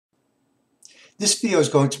This video is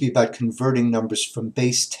going to be about converting numbers from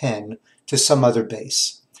base 10 to some other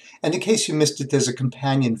base. And in case you missed it, there's a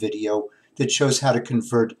companion video that shows how to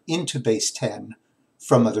convert into base 10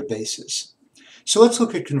 from other bases. So let's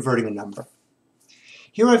look at converting a number.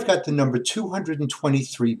 Here I've got the number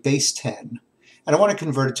 223 base 10, and I want to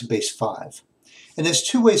convert it to base 5. And there's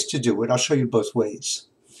two ways to do it. I'll show you both ways.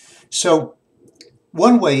 So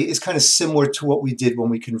one way is kind of similar to what we did when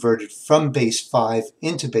we converted from base 5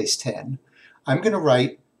 into base 10. I'm going to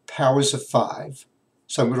write powers of 5.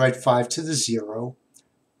 So I'm going to write 5 to the 0,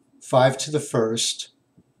 5 to the first,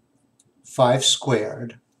 5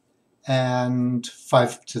 squared, and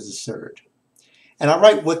 5 to the third. And I'll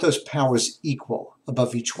write what those powers equal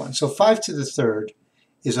above each one. So 5 to the third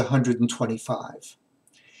is 125.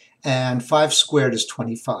 And 5 squared is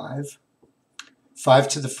 25. 5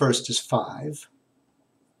 to the first is 5.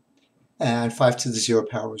 And 5 to the 0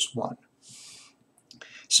 power is 1.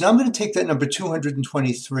 So now I'm going to take that number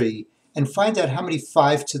 223 and find out how many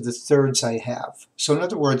 5 to the thirds I have. So in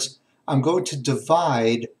other words, I'm going to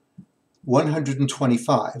divide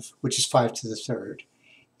 125, which is 5 to the third,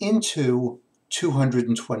 into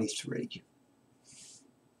 223.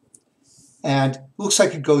 And it looks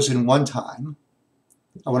like it goes in one time.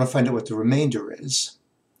 I want to find out what the remainder is.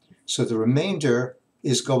 So the remainder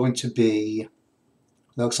is going to be,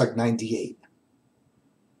 that looks like 98.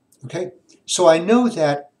 Okay, so I know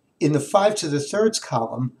that in the 5 to the thirds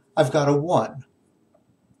column, I've got a 1,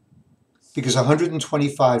 because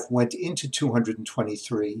 125 went into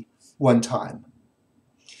 223 one time.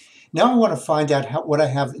 Now I want to find out what I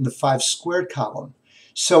have in the 5 squared column.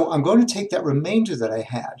 So I'm going to take that remainder that I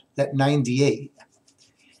had, that 98,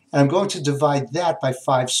 and I'm going to divide that by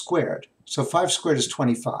 5 squared. So 5 squared is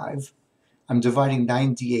 25. I'm dividing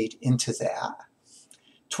 98 into that.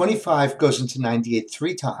 25 goes into 98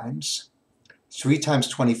 3 times. 3 times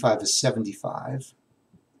 25 is 75.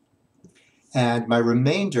 And my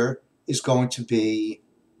remainder is going to be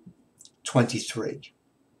 23.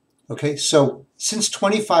 Okay, so since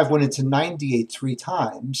 25 went into 98 3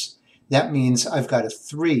 times, that means I've got a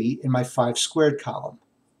 3 in my 5 squared column.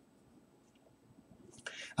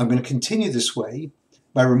 I'm going to continue this way.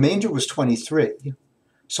 My remainder was 23.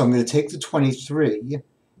 So I'm going to take the 23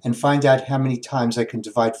 and find out how many times I can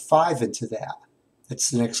divide 5 into that. That's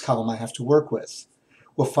the next column I have to work with.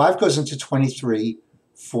 Well, 5 goes into 23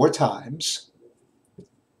 4 times.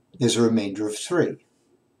 There's a remainder of 3.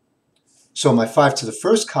 So my 5 to the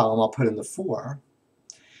first column, I'll put in the 4.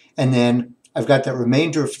 And then I've got that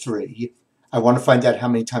remainder of 3. I want to find out how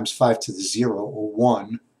many times 5 to the 0, or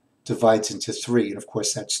 1, divides into 3. And of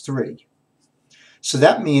course, that's 3. So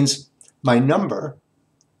that means my number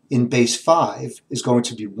in base 5 is going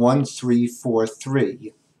to be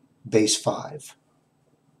 1343, base 5.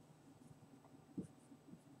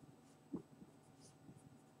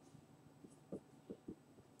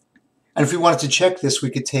 And if we wanted to check this, we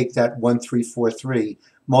could take that 1343,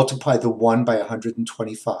 multiply the 1 by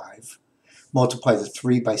 125, multiply the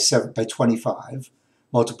 3 by 25,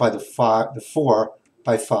 multiply the 4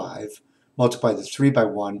 by 5, multiply the 3 by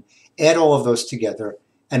 1, add all of those together,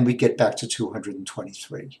 and we get back to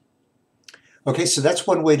 223. Okay, so that's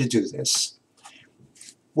one way to do this.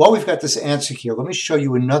 While we've got this answer here, let me show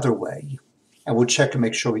you another way, and we'll check and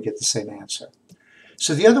make sure we get the same answer.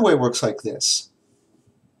 So the other way works like this.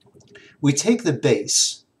 We take the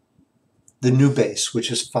base, the new base,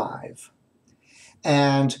 which is 5,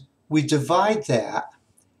 and we divide that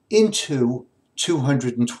into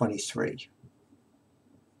 223.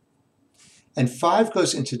 And 5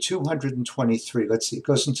 goes into 223. Let's see, it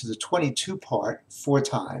goes into the 22 part 4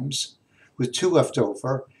 times, with 2 left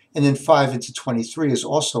over, and then 5 into 23 is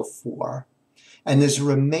also 4, and there's a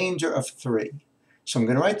remainder of 3. So I'm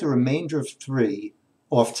going to write the remainder of 3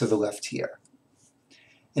 off to the left here.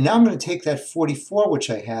 And now I'm going to take that 44, which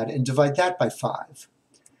I had, and divide that by 5.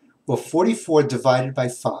 Well, 44 divided by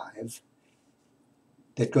 5,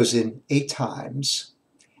 that goes in 8 times,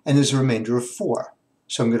 and there's a remainder of 4.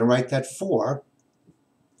 So I'm going to write that 4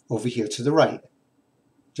 over here to the right,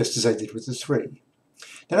 just as I did with the 3.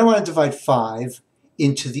 Then I want to divide 5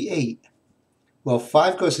 into the 8. Well,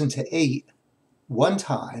 5 goes into 8 one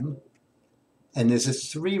time, and there's a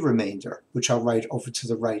 3 remainder, which I'll write over to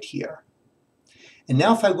the right here. And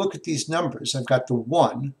now if I look at these numbers, I've got the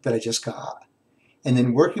 1 that I just got, and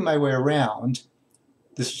then working my way around,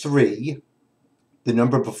 the 3, the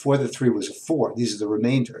number before the 3 was a 4. These are the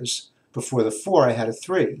remainders. Before the 4, I had a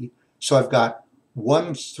 3. So I've got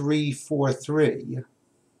 1343,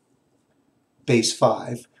 base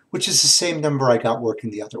 5, which is the same number I got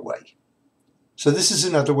working the other way. So this is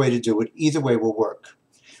another way to do it. Either way will work.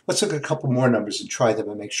 Let's look at a couple more numbers and try them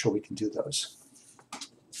and make sure we can do those.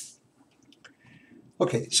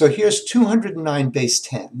 Okay, so here's 209 base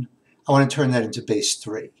 10. I want to turn that into base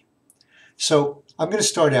 3. So I'm going to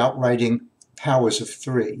start out writing powers of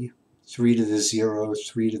 3. 3 to the 0,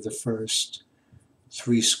 3 to the first,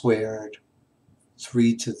 3 squared,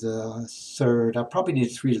 3 to the third. I'll probably need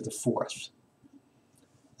 3 to the fourth.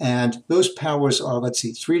 And those powers are, let's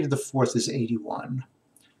see, 3 to the fourth is 81.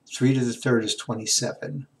 3 to the third is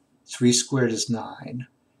 27. 3 squared is 9.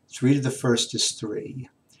 3 to the first is 3.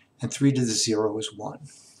 And 3 to the 0 is 1.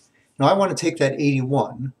 Now I want to take that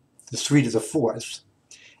 81, the 3 to the fourth,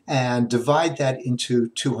 and divide that into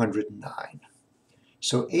 209.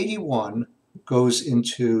 So 81 goes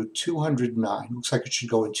into 209. Looks like it should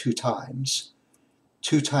go in 2 times.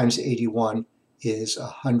 2 times 81 is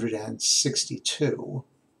 162.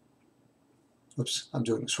 Oops, I'm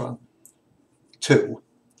doing this wrong. 2.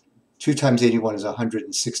 2 times 81 is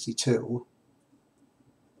 162.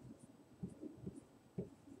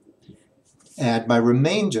 And my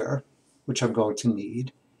remainder, which I'm going to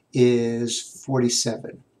need, is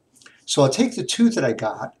 47. So I'll take the 2 that I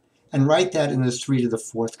got and write that in the 3 to the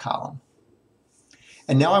fourth column.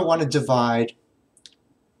 And now I want to divide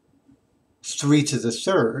 3 to the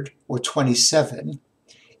third, or 27,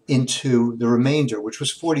 into the remainder, which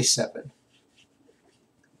was 47.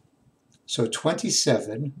 So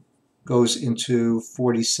 27 goes into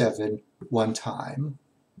 47 one time,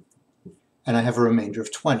 and I have a remainder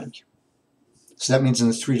of 20. So that means in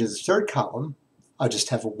the 3 to the third column, I'll just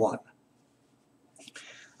have a 1.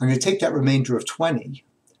 I'm going to take that remainder of 20,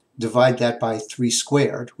 divide that by 3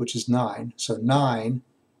 squared, which is 9. So 9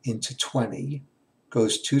 into 20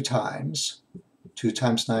 goes 2 times. 2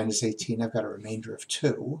 times 9 is 18. I've got a remainder of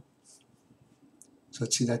 2. So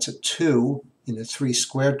let's see, that's a 2 in the 3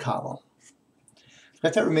 squared column. I've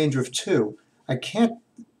got that remainder of 2.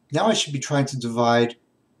 Now I should be trying to divide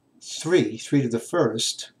 3 to the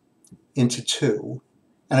first, into 2,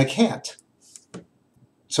 and I can't.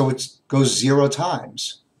 So it goes 0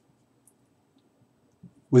 times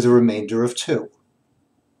with a remainder of 2.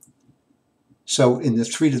 So in the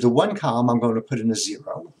 3 to the 1 column, I'm going to put in a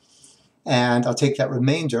 0, and I'll take that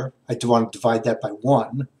remainder. I do want to divide that by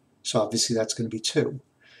 1, so obviously that's going to be 2.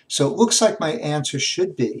 So it looks like my answer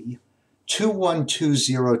should be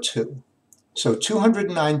 21202. So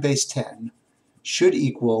 209 base 10 should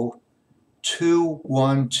equal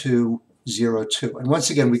 21202. And once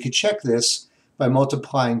again, we could check this by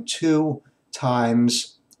multiplying 2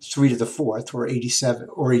 times 3 to the fourth, or 87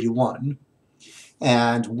 or 81,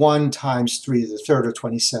 and 1 times 3 to the third, or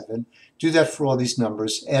 27. Do that for all these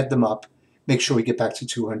numbers, add them up, make sure we get back to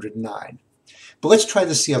 209. But let's try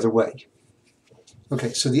this the other way.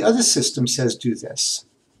 Okay, so the other system says do this.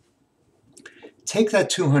 Take that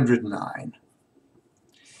 209,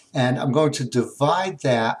 and I'm going to divide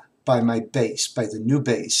that by my base, by the new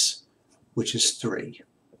base, which is 3.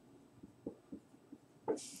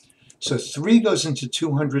 So 3 goes into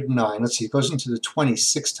 209. Let's see, it goes into the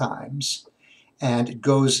 26 times, and it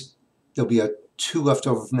goes, there'll be a 2 left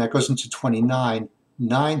over from that. It goes into 29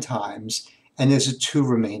 9 times, and there's a 2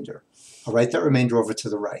 remainder. I'll write that remainder over to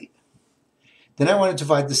the right. Then I want to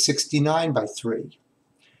divide the 69 by 3.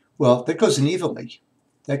 Well, that goes in evenly.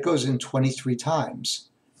 That goes in 23 times.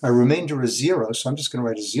 My remainder is 0, so I'm just going to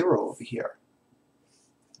write a 0 over here.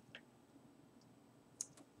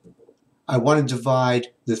 I want to divide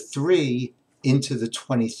the 3 into the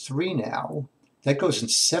 23 now. That goes in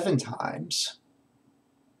 7 times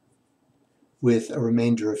with a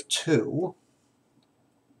remainder of 2.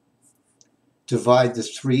 Divide the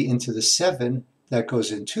 3 into the 7. That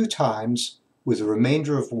goes in 2 times with a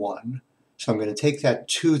remainder of 1. So I'm going to take that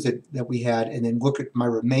 2 that we had and then look at my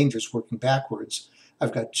remainders working backwards.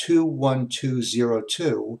 I've got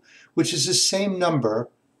 21202, which is the same number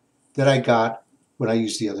that I got when I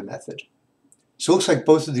used the other method. So it looks like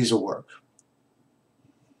both of these will work.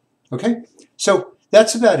 Okay, so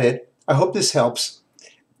that's about it. I hope this helps.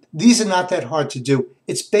 These are not that hard to do.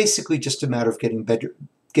 It's basically just a matter of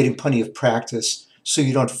getting plenty of practice so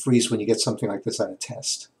you don't freeze when you get something like this on a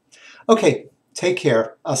test. Okay, take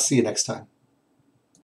care. I'll see you next time.